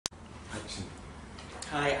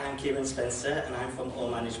Hi, I'm Kieran Spencer and I'm from All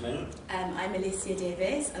Management. I'm Elicia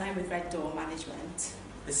Davies and I'm with Red Door Management.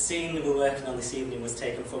 The scene that we're working on this evening was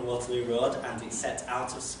taken from Waterloo Road and it's set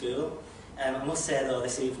out of school. I must say though,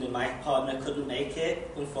 this evening my partner couldn't make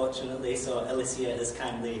it, unfortunately, so Elicia has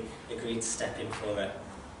kindly agreed to step in for it.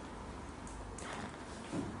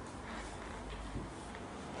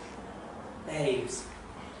 Babes.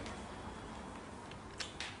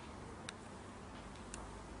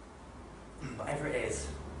 Whatever it is,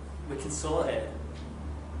 we can sort it.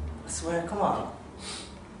 I swear, come on.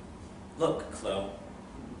 Look, Chloe,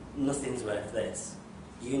 nothing's worth this.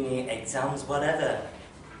 Uni, exams, whatever.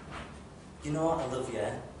 You know I love you.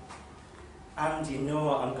 And you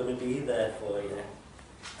know I'm going to be there for you.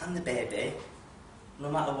 And the baby,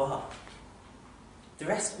 no matter what. The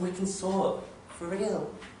rest we can sort, for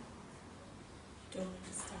real. Don't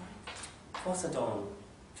understand. Of course I don't.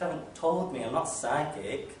 You haven't told me, I'm not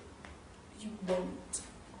psychic. You won't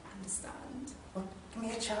understand. Well, give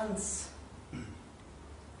me a chance.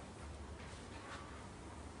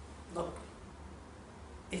 Look,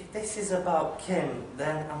 if this is about Kim,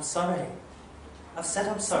 then I'm sorry. I've said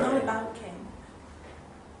I'm sorry. It's not about Kim.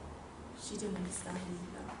 She didn't understand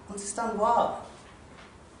either. Understand what?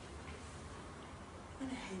 I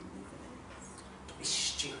hate you for this. Don't be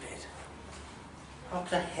stupid. How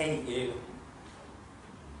could I hate you?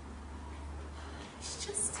 It's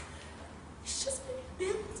just been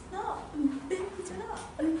building up and building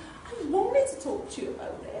up. And I wanted to talk to you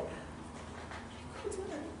about it. I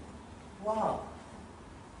couldn't. What?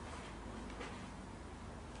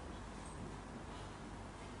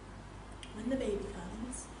 When the baby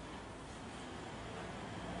comes.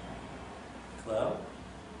 Chloe?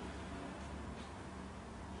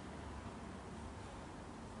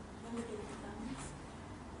 When the baby comes,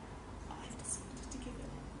 I've decided to give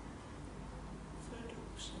it for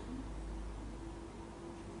adoption.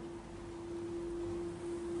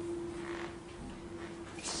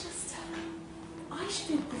 It's just, I should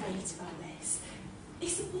feel great about this.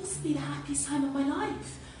 It's supposed to be the happiest time of my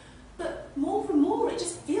life. But more and more, it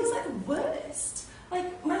just feels like the worst.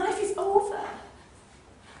 Like, my life is over.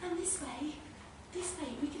 And this way,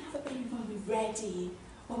 we can have a baby when we're ready,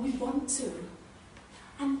 when we want to.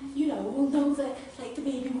 And, you know, we'll know that, like, the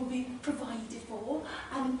baby will be provided for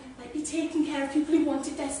and, like, be taken care of people who want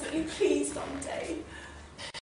it desperately. Please, Dante.